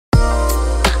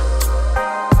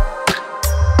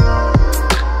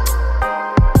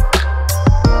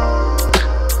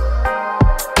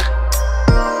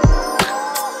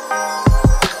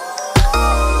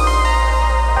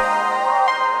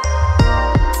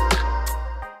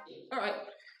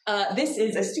This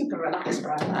is a super relaxed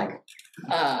brown bag,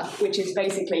 which is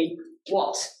basically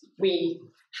what we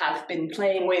have been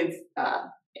playing with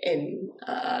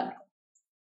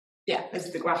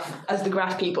as the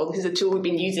graph people. This is a tool we've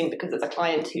been using because there's a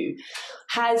client who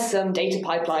has some data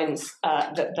pipelines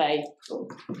that they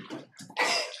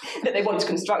want to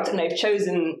construct, and they've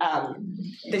chosen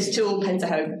this tool,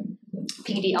 Pentaho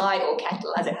PDI, or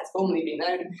Kettle as it has formerly been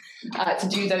known, to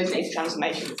do those data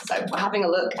transformations. So we're having a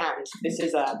look, and this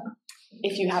is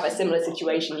if you have a similar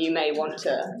situation, you may want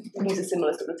to use a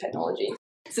similar sort of technology.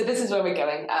 So this is where we're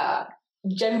going.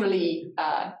 Generally,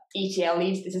 ETL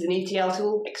needs, this is an ETL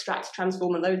tool, extract,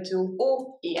 transform, and load tool,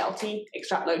 or ELT,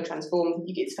 extract, load, transform.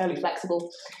 It's fairly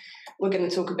flexible. We're going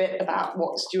to talk a bit about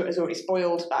what Stuart has already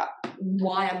spoiled, about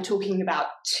why I'm talking about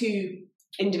two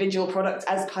individual products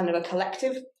as kind of a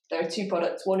collective. There are two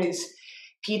products. One is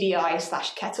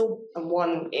PDI/Kettle, and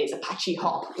one is Apache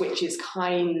Hop, which is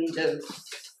kind of,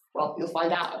 well, you'll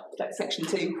find out at section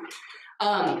 2.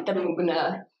 Then we're going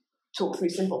to talk through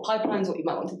simple pipelines, what you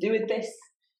might want to do with this.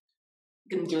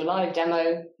 We're going to do a live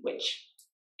demo, which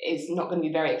is not going to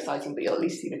be very exciting, but you'll at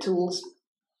least see the tools.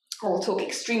 I'll talk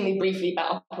extremely briefly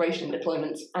about operation and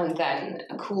deployment, and then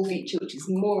a cool feature, which is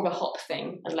more of a Hop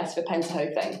thing and less of a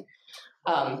Pentaho thing.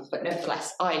 But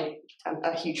nevertheless, I am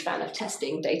a huge fan of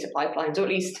testing data pipelines, or at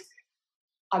least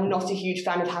I'm not a huge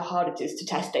fan of how hard it is to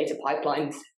test data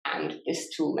pipelines, and this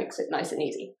tool makes it nice and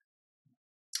easy.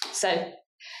 So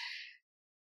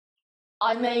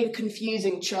I made a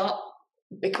confusing chart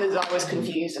because I was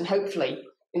confused, and hopefully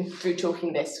through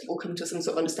talking this, we'll come to some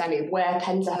sort of understanding of where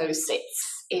Pentaho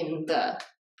sits in the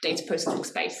data processing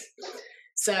space.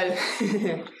 So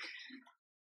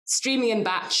streaming and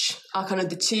batch are kind of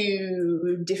the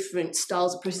two different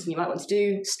styles of processing you might want to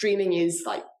do. Streaming is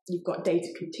like you've got data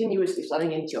continuously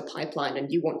flowing into your pipeline and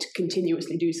you want to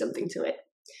continuously do something to it.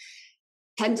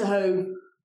 Pentaho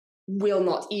will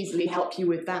not easily help you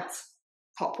with that.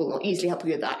 Hop will not easily help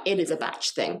you with that. It is a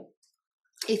batch thing.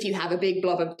 If you have a big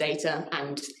blob of data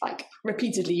and like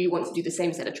repeatedly you want to do the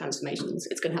same set of transformations,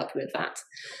 it's going to help you with that.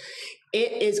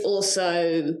 It is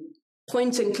also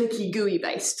point and clicky GUI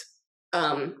based.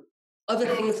 Other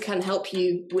things can help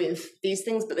you with these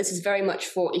things, but this is very much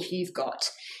for if you've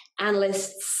got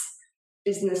analysts,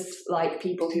 business-like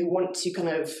people who want to kind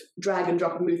of drag and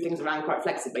drop and move things around quite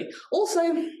flexibly. Also,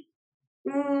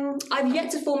 I've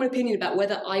yet to form an opinion about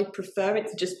whether I prefer it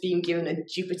to just being given a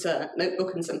Jupyter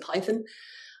notebook and some Python.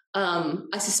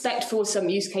 I suspect for some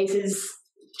use cases,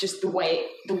 just the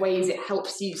ways it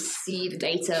helps you see the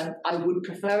data, I would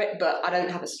prefer it, but I don't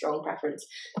have a strong preference.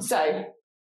 So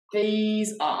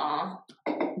these are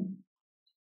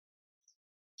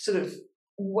sort of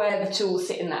where the tools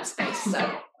sit in that space.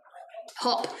 So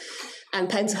Hop and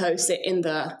Pentaho sit in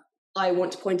the I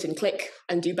want to point and click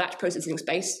and do batch processing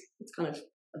space. It's kind of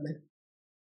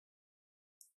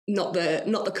not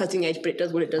the cutting edge, but it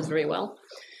does what it does very well.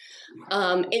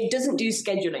 It doesn't do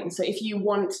scheduling. So if you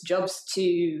want jobs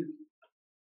to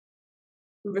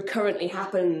recurrently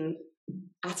happen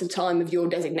at a time of your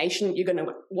designation, you're going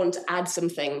to want to add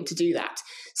something to do that.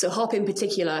 So Hop in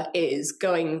particular is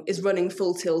running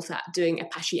full tilt at doing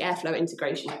Apache Airflow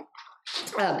integration.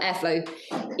 Airflow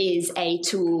is a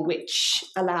tool which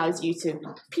allows you to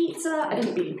pizza. I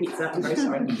didn't mean pizza. I'm very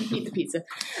sorry. Eat the pizza.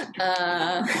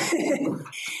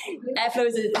 Airflow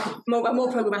is a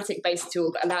more programmatic-based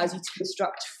tool that allows you to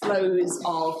construct flows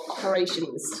of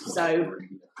operations. So,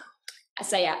 I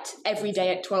say every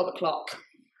day at 12 o'clock,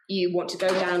 you want to go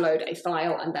download a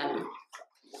file and then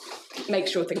make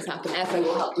sure things happen. Airflow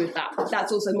will help with that.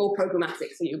 That's also more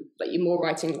programmatic, so you're more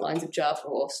writing lines of Java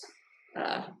or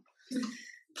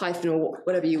Python or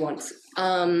whatever you want.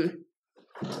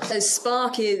 So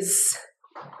Spark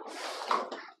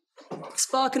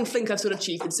and Flink have sort of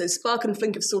cheated. So Spark and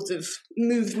Flink have sort of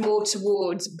moved more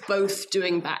towards both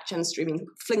doing batch and streaming.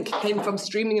 Flink came from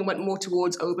streaming and went more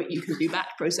towards, but you can do batch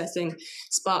processing.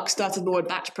 Spark started more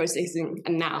batch processing,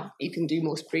 and now you can do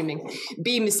more streaming.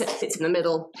 Beam sits in the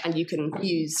middle, and you can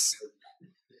use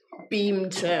Beam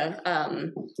to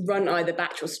run either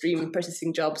batch or stream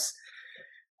processing jobs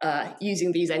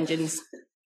using these engines.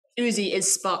 Uzi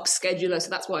is Spark's scheduler, so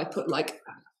that's why I put like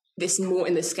this more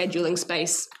in the scheduling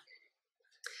space.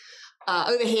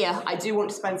 Over here, I do want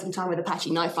to spend some time with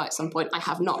Apache NiFi at some point. I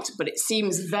have not, but it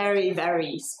seems very,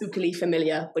 very spookily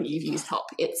familiar when you've used Hop.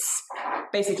 It's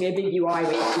basically a big UI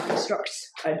where you can construct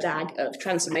a DAG of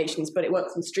transformations, but it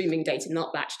works on streaming data,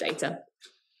 not batch data.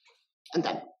 And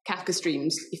then Kafka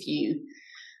streams if you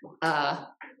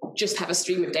just have a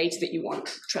stream of data that you want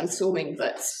transforming,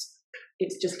 but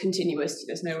it's just continuous.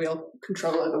 There's no real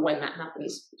control over when that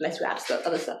happens unless we add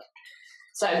other stuff.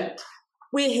 So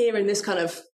we're here in this kind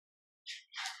of,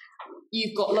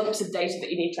 you've got lumps of data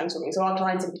that you need transforming. So our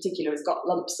client in particular has got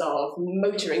lumps of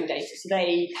motoring data. So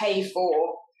they pay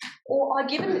for, or are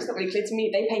given, it's not really clear to me,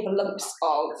 they pay for lumps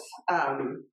of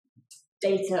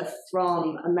data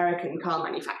from American car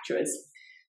manufacturers.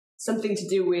 Something to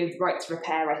do with right to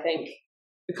repair, I think.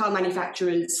 The car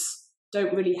manufacturers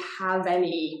don't really have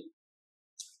any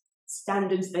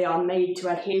standards they are made to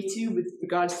adhere to with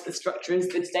regards to the structure of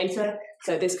this data.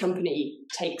 So this company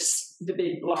takes the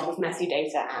big blob of messy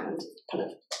data and kind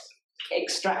of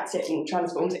extracts it and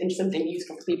transforms it into something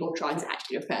useful for people trying to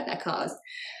actually repair their cars.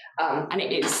 And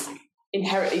it is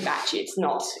inherently batchy. It's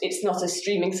not a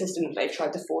streaming system that they've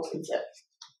tried to force into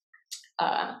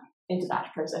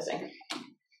batch processing.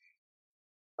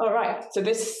 All right, so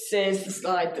this is the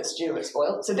slide that Stuart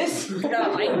spoiled. So this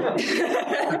guy,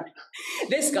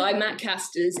 this guy, Matt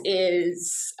Casters,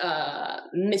 is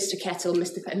Mr. Kettle,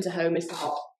 Mr. Pentaho, Mr.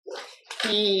 Hop.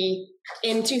 He,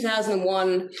 in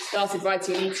 2001, started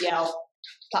writing an ETL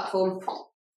platform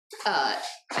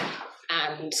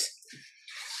and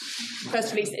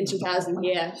first released in 2000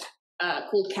 here,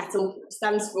 called Kettle.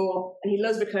 Stands for, and he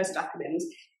loves recursive acronyms,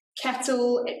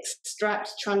 Kettle, Extract,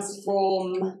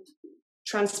 Transform,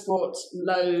 Transport,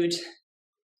 Load.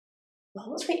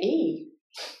 Oh, what's for E?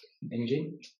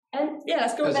 Engine? Yeah,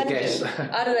 let's go with engine.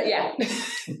 I don't know, yeah.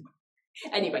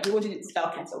 Anyway, he wanted it to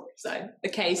spell kettle, so the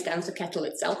K stands for kettle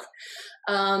itself.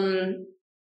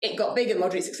 It got big and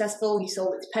moderately successful. He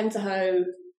sold it to Pentaho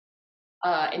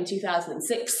in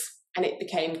 2006, and it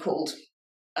became called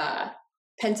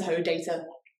Pentaho Data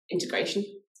Integration.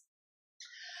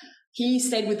 He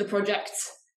stayed with the project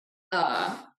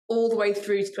all the way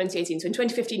through to 2018. So in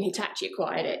 2015, Hitachi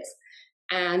acquired it.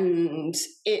 And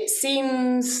it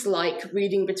seems like,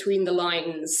 reading between the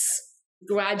lines,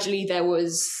 gradually there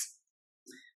was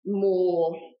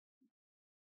more,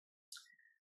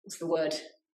 what's the word?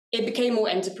 It became more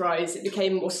enterprise, it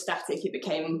became more static, the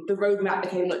roadmap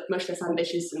became much less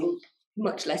ambitious and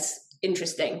much less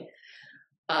interesting.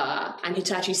 And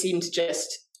Hitachi seemed to just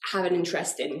have an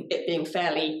interest in it being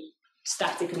fairly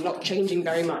static and not changing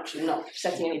very much and not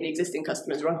setting any of the existing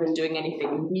customers rather than doing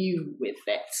anything new with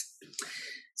it.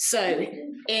 So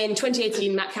in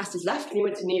 2018, Matt Casters left and he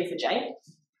went to Neo4j,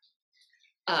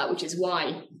 which is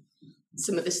why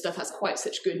some of this stuff has quite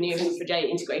such good Neo4j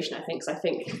integration, I think. So I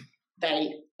think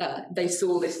they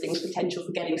saw this thing's potential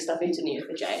for getting stuff into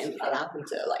Neo4j and allowed them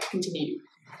to continue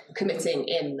committing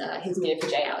in his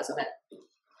Neo4j hours on it.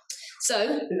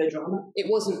 So, the drama. It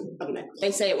wasn't, I don't know,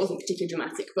 they say it wasn't particularly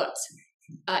dramatic, but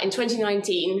in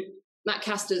 2019, Matt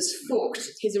Casters forked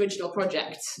his original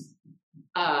project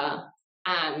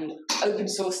and open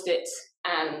sourced it,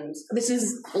 and this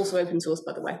is also open source,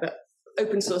 by the way, but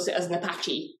open sourced it as an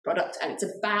Apache product, and it's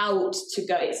about to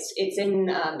go, it's in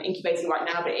incubating right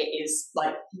now, but it is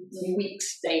like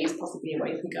weeks, days, possibly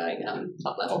away from going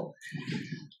up level.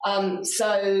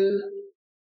 So,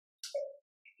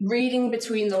 reading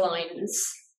between the lines,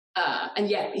 and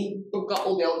yeah, he got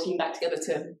all the old team back together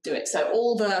to do it. So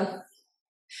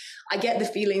I get the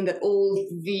feeling that all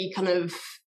the kind of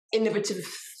innovative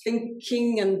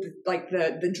thinking and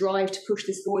the drive to push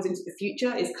this forward into the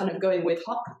future is kind of going with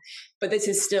Hop, but this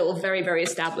is still very, very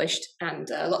established,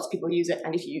 and lots of people use it.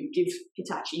 And if you give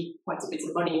Hitachi quite a bit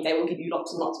of money, they will give you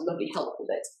lots and lots of lovely help with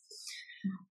it.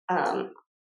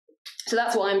 So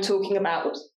that's what I'm talking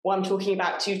about. Well, I'm talking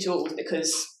about two tools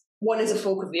because one is a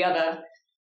fork of the other.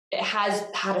 It has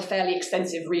had a fairly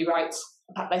extensive rewrite.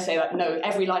 They say that no,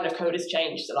 every line of code has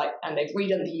changed, and they've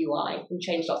redone the UI and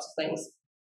changed lots of things.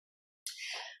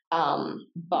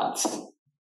 But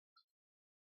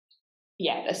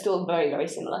yeah, they're still very, very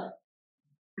similar.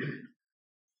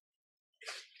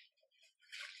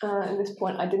 At this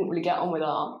point, I didn't really get on with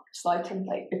our slide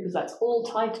template because that's all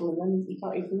title, and then you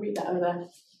can't even read that over there.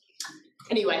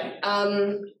 Anyway,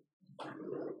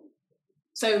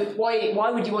 so why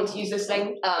would you want to use this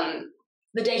thing?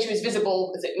 The data is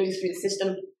visible as it moves through the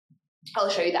system. I'll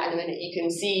show you that in a minute. You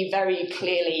can see very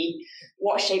clearly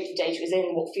what shape the data is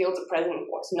in, what fields are present,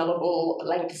 what's nullable, what the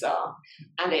lengths are,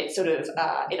 and it sort of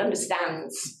it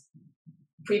understands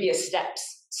previous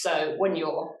steps. So when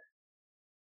you're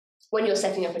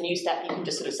setting up a new step, you can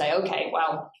just sort of say, okay,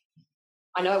 well,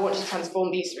 I know I want to transform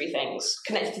these three things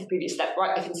connected to the previous step,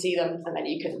 right? I can see them, and then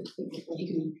you can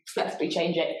flexibly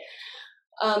change it.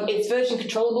 It's version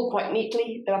controllable quite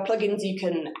neatly. There are plugins you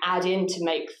can add in to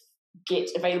make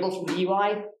Git available from the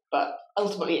UI, but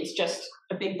ultimately it's just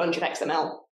a big bunch of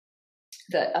XML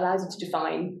that allows you to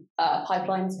define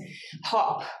pipelines.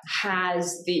 Hop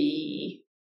has the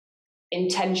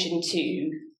intention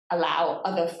to allow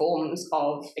other forms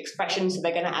of expression. So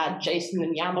they're going to add JSON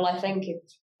and YAML, I think,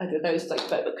 either those, like,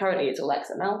 but currently it's all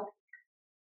XML.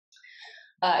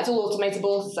 It's all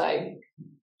automatable, so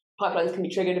pipelines can be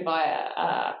triggered via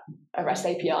a REST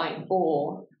API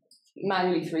or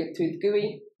manually through the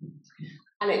GUI.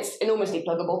 And it's enormously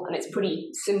pluggable, and it's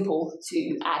pretty simple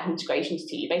to add integrations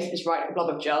to. You basically just write a blob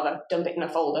of Java, dump it in a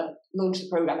folder, launch the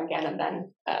program again, and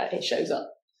then it shows up.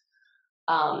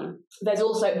 There's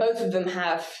also, both of them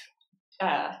have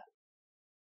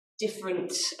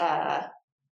different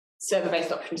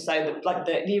server-based options. So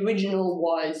the original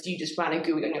was you just ran a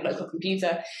GUI on your local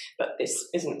computer, but this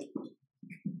isn't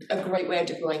a great way of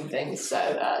deploying things. So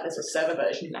there's a server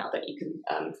version now that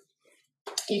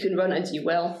you can run as you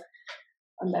will.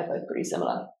 And they're both pretty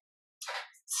similar.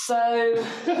 So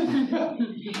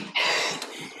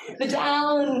the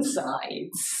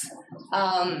downsides,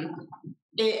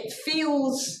 it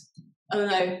feels, I don't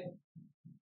know,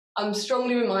 I'm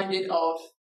strongly reminded of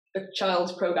a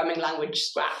child's programming language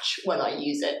Scratch when I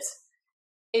use it.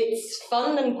 It's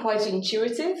fun and quite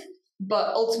intuitive,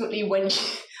 but ultimately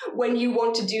when you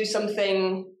want to do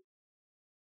something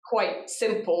quite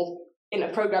simple in a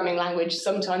programming language,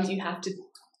 sometimes you have to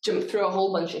jump through a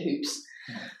whole bunch of hoops,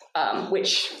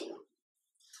 which,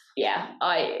 yeah,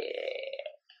 I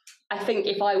think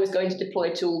if I was going to deploy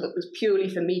a tool that was purely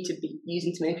for me to be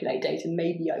using to manipulate data,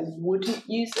 maybe I wouldn't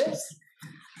use this,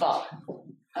 but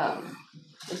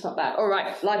it's not bad. All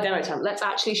right, live demo time. Let's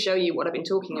actually show you what I've been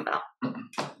talking about.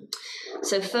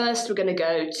 So first we're going to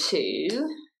go to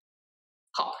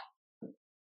Hop.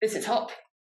 This is Hop.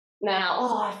 Now,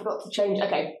 I forgot to change.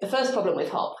 Okay, the first problem with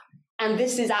Hop, and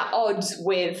this is at odds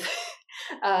with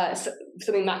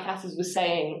something Matt Cassers was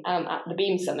saying at the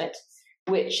Beam Summit,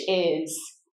 which is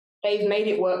they've made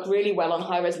it work really well on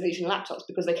high-resolution laptops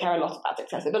because they care a lot about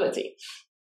accessibility.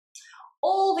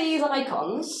 All these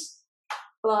icons,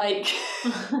 like,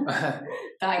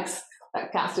 thanks,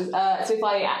 Cassers. So if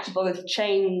I actually bothered to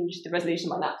change the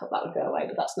resolution of my laptop, that would go away,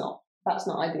 but that's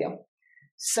not ideal.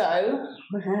 So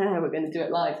we're going to do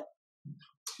it live.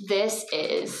 This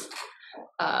is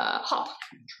Hop.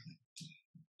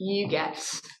 You get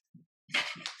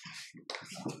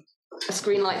a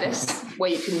screen like this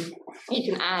where you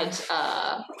can add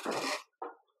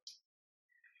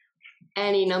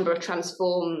any number of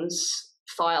transforms,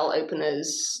 file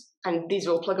openers, and these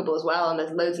are all pluggable as well, and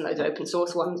there's loads and loads of open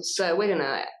source ones. So we're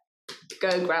gonna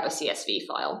go grab a CSV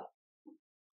file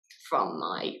from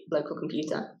my local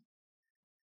computer.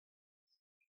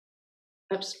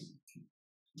 Oops.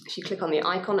 If you click on the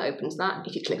icon, it opens that.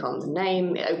 If you click on the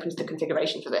name, it opens the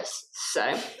configuration for this.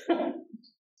 So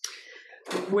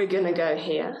we're going to go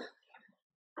here.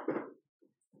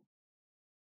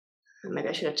 Maybe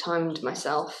I should have timed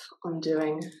myself on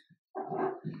doing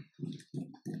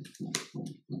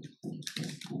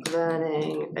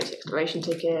learning, data exploration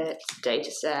tickets,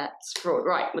 data sets, fraud.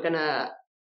 Right, we're going to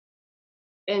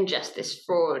ingest this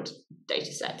fraud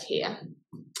data set here.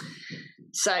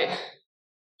 So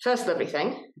first lovely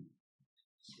thing,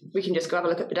 we can just go have a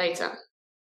look at the data.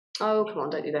 Oh, come on,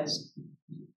 don't do this.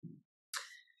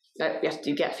 No, we have to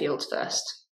do get fields first.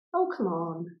 Oh, come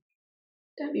on.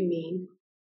 Don't be mean.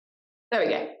 There we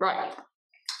go. Right.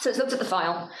 So it's looked at the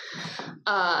file,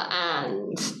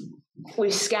 and we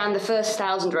scanned the first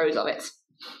 1,000 rows of it.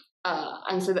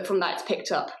 And so that from that it's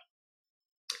picked up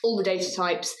all the data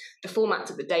types, the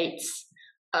formats of the dates,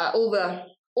 all the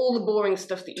boring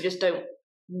stuff that you just don't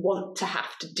want to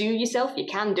have to do yourself. You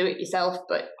can do it yourself,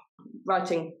 but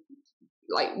writing,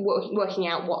 like working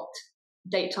out what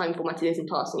date time format it is and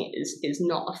parsing it is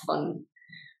not a fun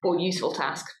or useful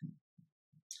task.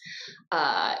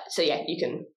 So yeah, you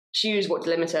can choose what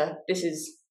delimiter. This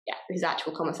is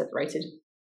actual comma separated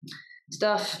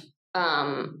stuff. You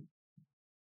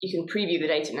can preview the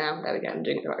data now. There we go, I'm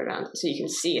doing it the right way around. So you can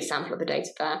see a sample of the data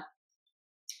there.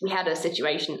 We had a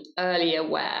situation earlier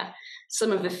where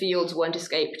some of the fields weren't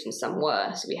escaped and some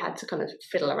were, so we had to kind of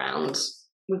fiddle around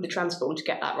with the transform to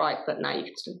get that right, but now you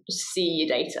can just see your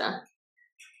data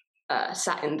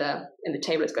sat in the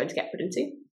table it's going to get put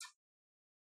into.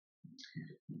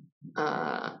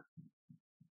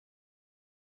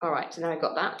 All right, so now I've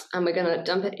got that, and we're going to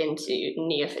dump it into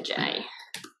Neo4j.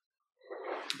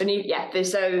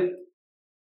 So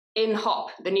in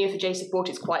Hop, the Neo4j support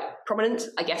is quite prominent,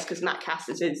 I guess, because Matt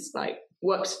Cassers is a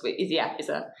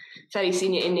fairly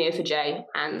senior in Neo4j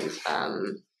and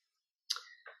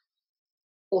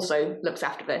also looks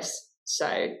after this. So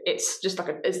it's just like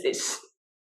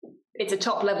it's a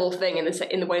top level thing in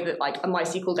the way that like a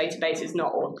MySQL database is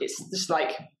not, or it's just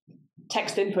like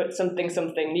text input something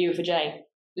Neo4j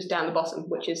just down the bottom,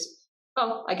 which is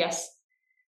I guess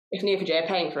if Neo4j are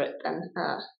paying for it, then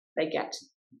they get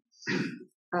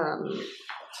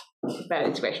better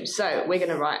integration. So we're going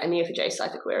to write a Neo4j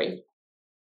cipher query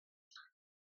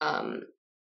to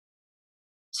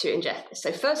ingest this.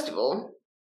 So first of all,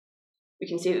 we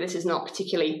can see that this is not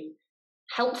particularly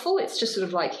helpful. It's just sort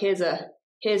of like, here's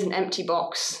an empty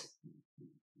box,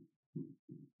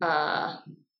 but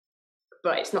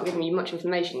it's not giving you much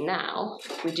information. Now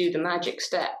we do the magic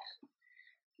step.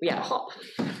 We add a hop.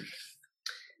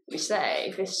 We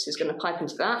say this is going to pipe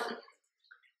into that.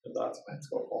 That's why it's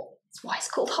called hop. That's why it's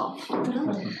called hop.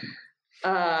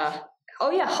 Oh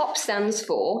yeah, hop stands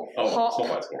for hop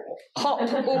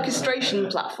orchestration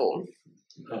platform.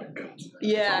 Oh god.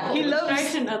 Yeah, he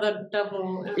loves another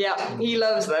double. Yeah, he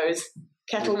loves those.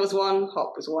 Kettle was one,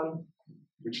 hop was one.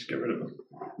 We just get rid of them.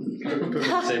 Put them in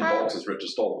the same box as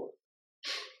register.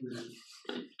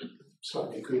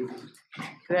 Slightly cool.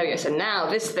 There we go. So now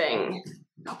this thing.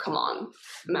 Oh come on,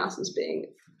 the mouse is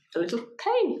being a little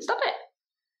pain. Stop it.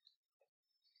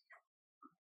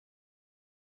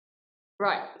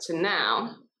 Right. So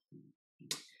now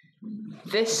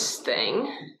this thing.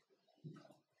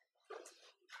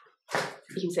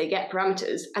 You can say get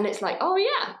parameters, and it's like, oh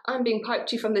yeah, I'm being piped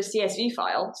to from the CSV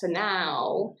file, so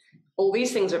now all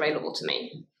these things are available to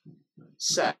me.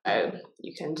 So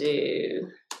you can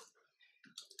do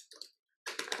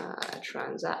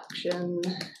transaction,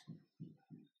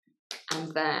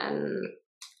 and then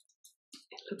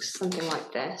it looks something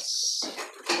like this.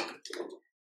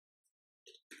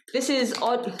 This is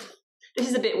odd. This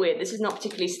is a bit weird. This is not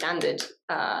particularly standard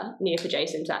Neo4j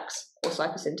syntax or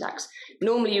Cypher syntax.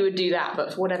 Normally you would do that,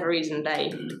 but for whatever reason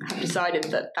they have decided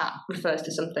that that refers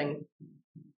to something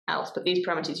else. But these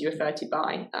parameters you refer to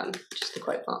by just the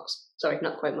quote marks. Sorry,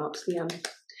 not quote marks, the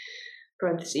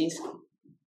parentheses.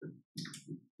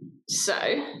 So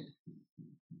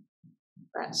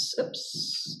let's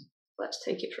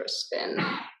take it for a spin.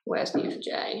 Where's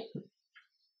Neo4j?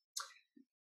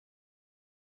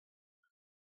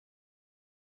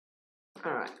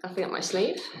 All right, nothing up my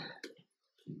sleeve.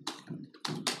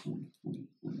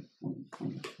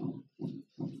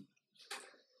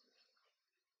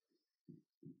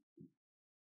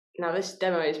 Now this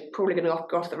demo is probably going to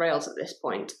go off the rails at this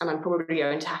point, and I'm probably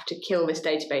going to have to kill this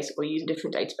database or use a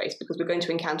different database because we're going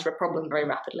to encounter a problem very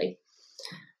rapidly.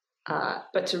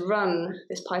 But to run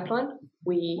this pipeline,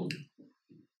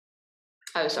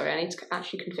 oh sorry, I need to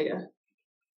actually configure.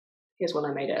 Here's one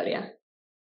I made earlier.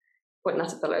 Pointing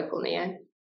that at the local Neo.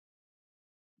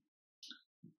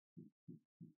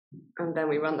 And then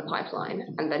we run the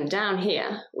pipeline. And then down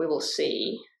here, we will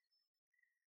see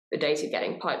the data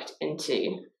getting piped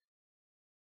into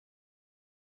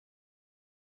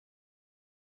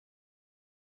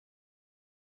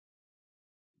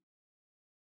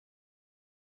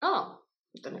oh,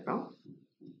 I've done it wrong.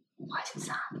 Why is it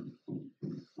sad?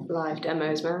 Live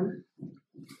demos, man.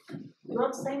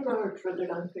 Not say merge rather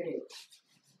than create.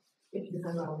 If you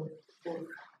have a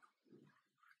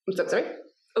What's up, sorry?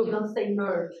 Oh. You don't say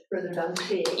merge rather than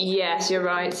create. Yes, you're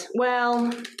right. Well,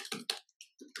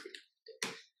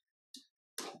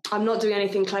 I'm not doing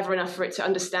anything clever enough for it to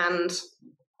understand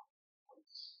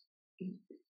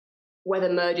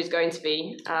whether merge is going to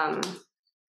be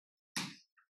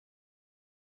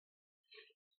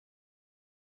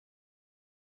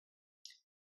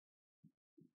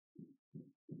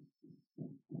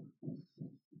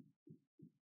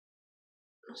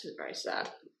this is very sad.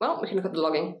 Well, we can look at the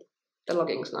logging. The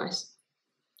logging's nice.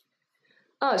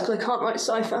 Oh, it's because I can't write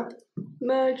cipher.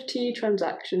 Merge T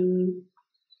transaction.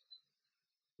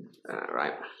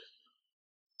 Right.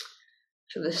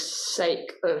 For the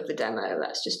sake of the demo,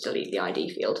 let's just delete the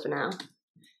ID field for now.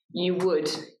 You would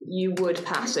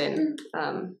pass in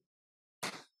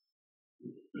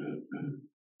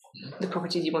the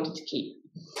properties you wanted to keep,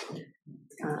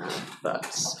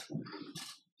 but.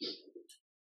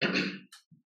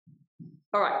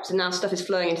 All right, so now stuff is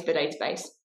flowing into the database.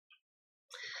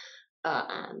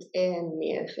 And in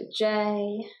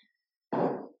Neo4j,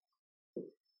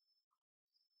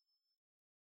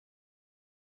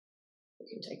 we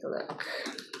can take a look.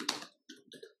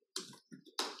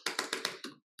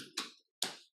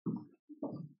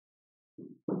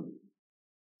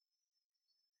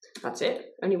 That's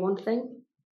it, only one thing.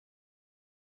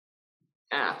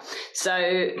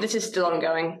 So this is still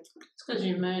ongoing. It's because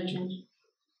you're merging.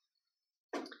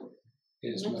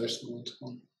 It's merged into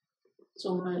one. It's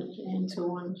all merged into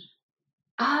one.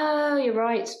 Oh, you're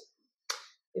right.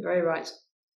 You're very right.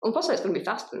 Well, plus it's going to be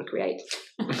faster than create.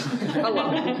 Oh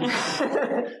well.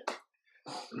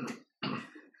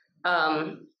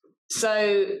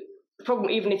 So the problem,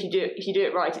 even if you do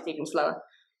it right, it's even slower.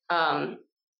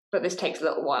 but this takes a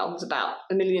little while. There's about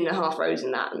 1.5 million rows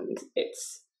in that, and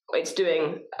it's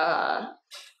doing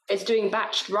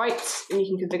batched writes, and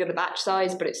you can configure the batch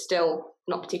size, but it's still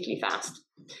not particularly fast.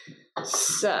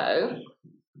 So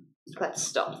let's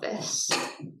stop this.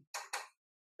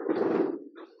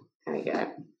 There we go.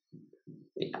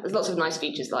 Yeah, there's lots of nice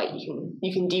features, like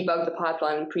you can debug the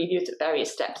pipeline and preview it at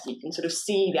various steps. You can sort of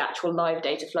see the actual live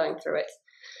data flowing through it.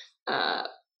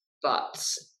 But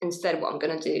instead, what I'm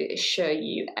going to do is show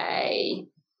you a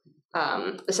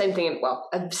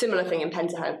similar thing in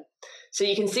Pentaho. So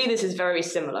you can see this is very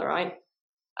similar, right?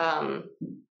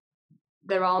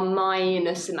 There are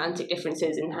minor semantic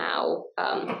differences in how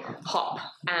Hop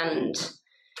and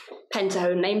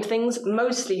Pentaho name things.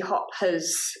 Mostly Hop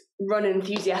has run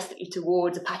enthusiastically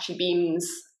towards Apache Beam's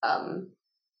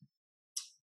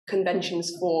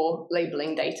conventions for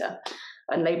labeling data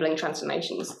and labeling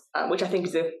transformations, which I think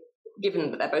is,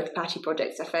 given that they're both Apache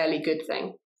projects, a fairly good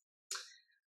thing.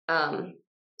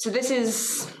 So this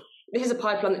is a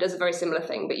pipeline that does a very similar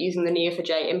thing, but using the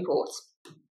Neo4j import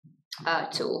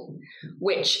tool,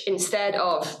 which instead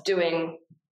of doing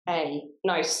a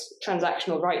nice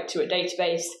transactional write to a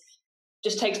database,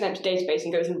 just takes an empty database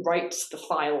and goes and writes the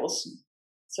files.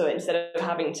 So instead of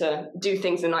having to do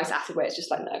things in a nice ACID way, it's just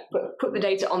like, no, put the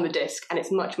data on the disk, and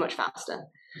it's much, much faster.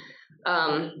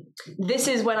 This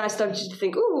is when I started to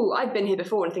think, ooh, I've been here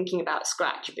before, and thinking about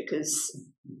Scratch, because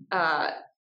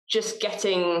just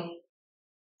getting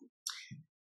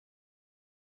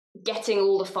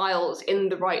all the files in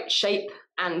the right shape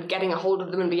and getting a hold of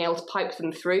them and being able to pipe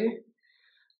them through.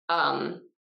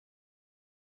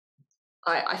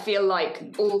 I feel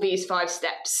like all these 5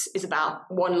 steps is about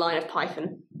one line of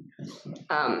Python.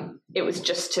 It was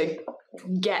just to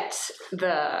get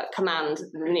the command,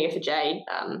 the Neo4j,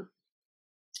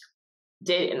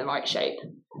 did it in the right shape.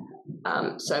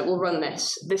 So we'll run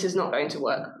this. This is not going to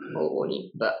work, I'll warn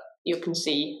you, but you can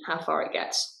see how far it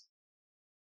gets.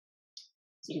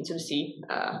 So you can sort of see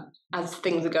as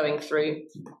things are going through,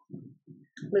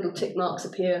 little tick marks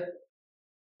appear.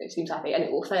 It seems happy, and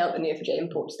it will fail at the Neo4j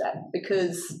import step,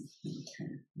 because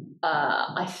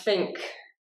I think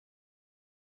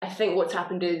what's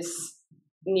happened is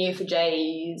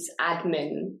Neo4j's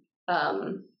admin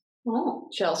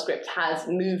shell script has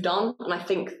moved on, and I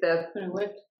think No,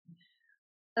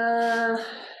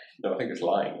 I think it's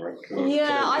lying, right?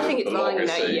 Yeah, I think it's lying.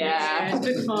 No, yeah, It's a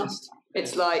bit fast.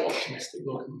 it's like,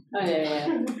 Oh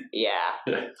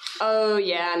yeah. oh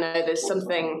yeah, no, there's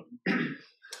something.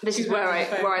 This is where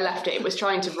I left it. It was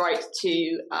trying to write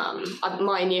to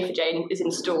my Neo4j is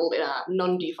installed in a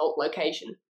non-default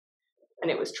location, and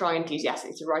it was trying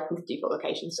enthusiastically to write into default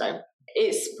location. So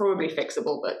it's probably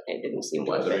fixable, but it didn't seem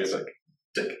worth it.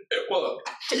 It worked.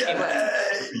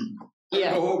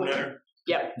 Yeah. Go home now.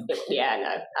 Yep. Yeah.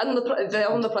 No. And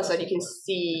on the plus side, you can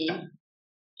see.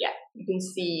 Yeah, you can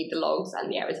see the logs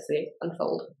and the errors as they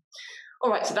unfold. All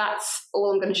right, so that's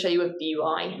all I'm going to show you of the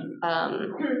UI.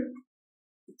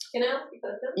 Can I ask you a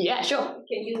question? Yeah, sure.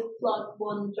 Can you plug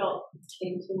one job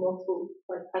into multiple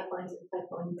pipelines and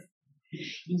pipelines?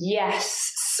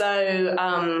 Yes. So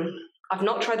I've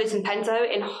not tried this in Pentaho.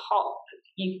 In Hop,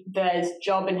 there's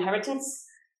job inheritance.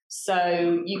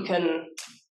 So you can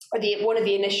one of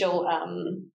the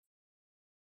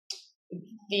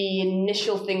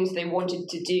initial things they wanted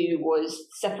to do was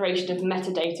separation of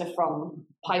metadata from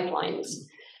pipelines,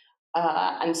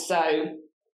 and so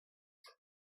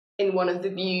in one of the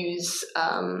views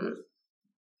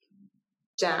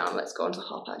down, let's go on to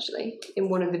Hop actually. In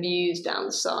one of the views down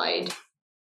the side,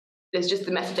 there's just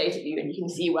the metadata view, and you can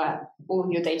see where all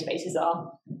of your databases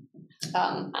are,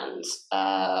 and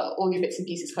all your bits and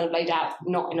pieces kind of laid out,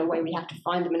 not in a way we have to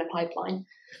find them in a pipeline.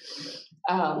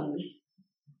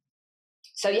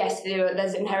 So yes,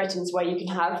 there's inheritance where you can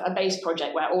have a base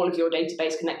project where all of your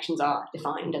database connections are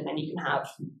defined, and then you can have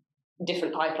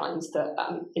different pipelines that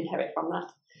inherit from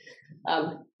that.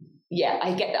 Yeah,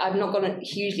 I get that. I've not gone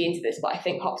hugely into this, but I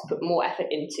think Hop's put more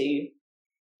effort into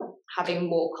having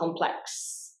more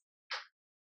complex,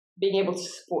 being able to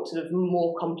support sort of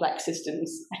more complex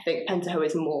systems. I think Pentaho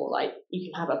is more like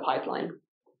you can have a pipeline.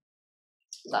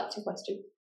 That's your question.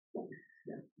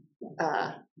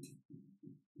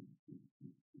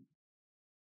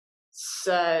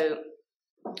 So,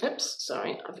 oops,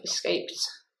 sorry, I've escaped.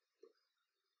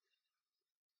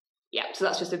 Yeah, so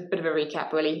that's just a bit of a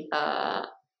recap, really.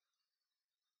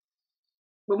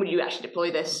 When would you actually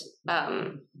deploy this?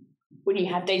 When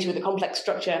you have data with a complex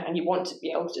structure and you want to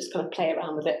be able to just kind of play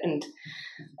around with it and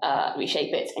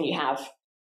reshape it, and you have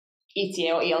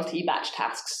ETA or ELT batch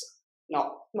tasks,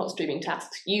 not streaming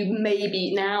tasks. You may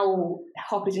be, now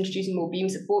Hop is introducing more Beam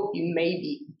support, you may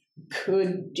be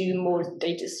could do more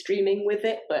data streaming with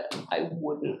it, but I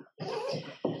wouldn't.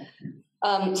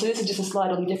 So this is just a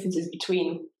slide on the differences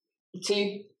between the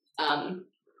two.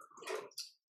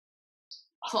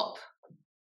 Hop,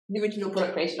 the original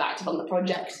product created active on the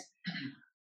project.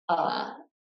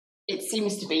 It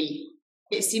seems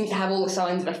to have all the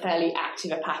signs of a fairly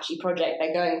active Apache project.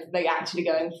 They're actually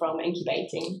going from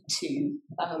incubating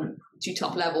to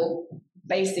top level.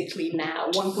 Basically now,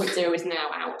 1.0 is now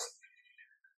out.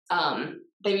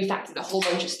 They refactored a whole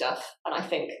bunch of stuff, and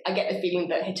I get the feeling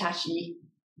that Hitachi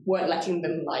weren't letting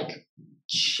them like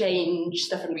change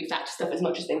stuff and refactor stuff as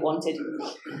much as they wanted.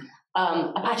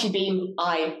 Apache Beam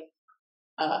I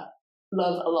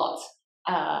love a lot,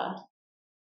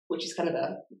 which is kind of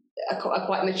a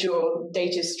quite mature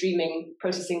data streaming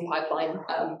processing pipeline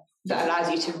that allows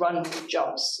you to run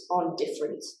jobs on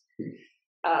different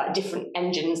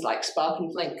engines like Spark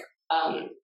and Flink.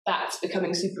 That's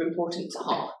becoming super important to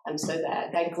Hop, and so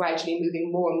they're gradually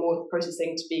moving more and more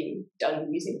processing to being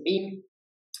done using Beam,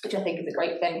 which I think is a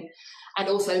great thing. And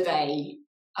also they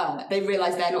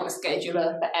realize they're not a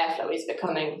scheduler, but Airflow is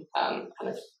becoming kind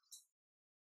of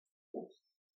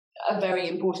a very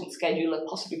important scheduler,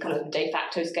 possibly kind of the de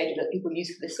facto scheduler that people use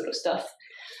for this sort of stuff.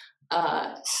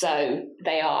 So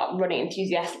they are running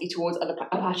enthusiastically towards other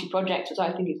Apache projects, which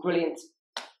I think is brilliant.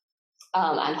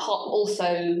 And Hop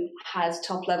also has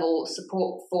top-level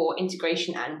support for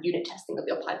integration and unit testing of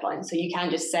your pipeline. So you can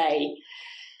just say,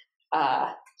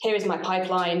 here is my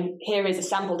pipeline, here is a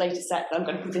sample data set that I'm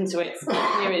going to put into it,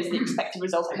 here is the expected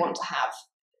result I want to have.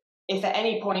 If at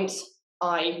any point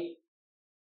I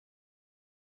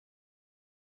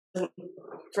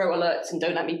throw alerts and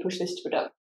don't let me push this to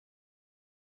production,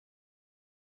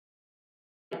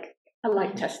 I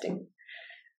like testing.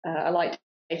 I like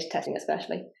data testing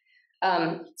especially.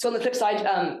 So on the flip side,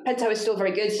 Pentaho is still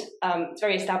very good. It's a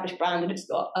very established brand, and it's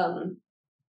got,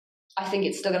 I think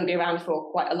it's still going to be around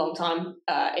for quite a long time.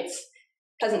 It's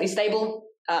pleasantly stable,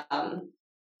 but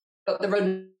the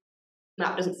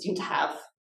roadmap doesn't seem to have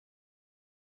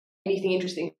anything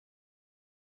interesting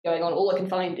going on. All I can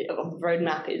find of the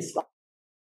roadmap is like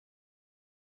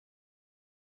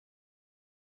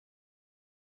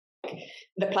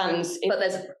the plans, but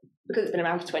because it's been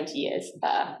around for 20 years,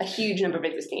 a huge number of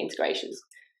existing integrations.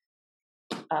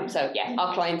 So yeah,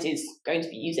 our client is going to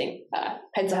be using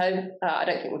Pentaho. I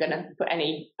don't think we're going to put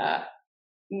any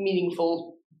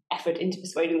meaningful effort into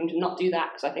persuading them to not do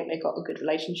that, because I think they've got a good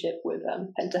relationship with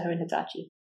Pentaho and Hitachi.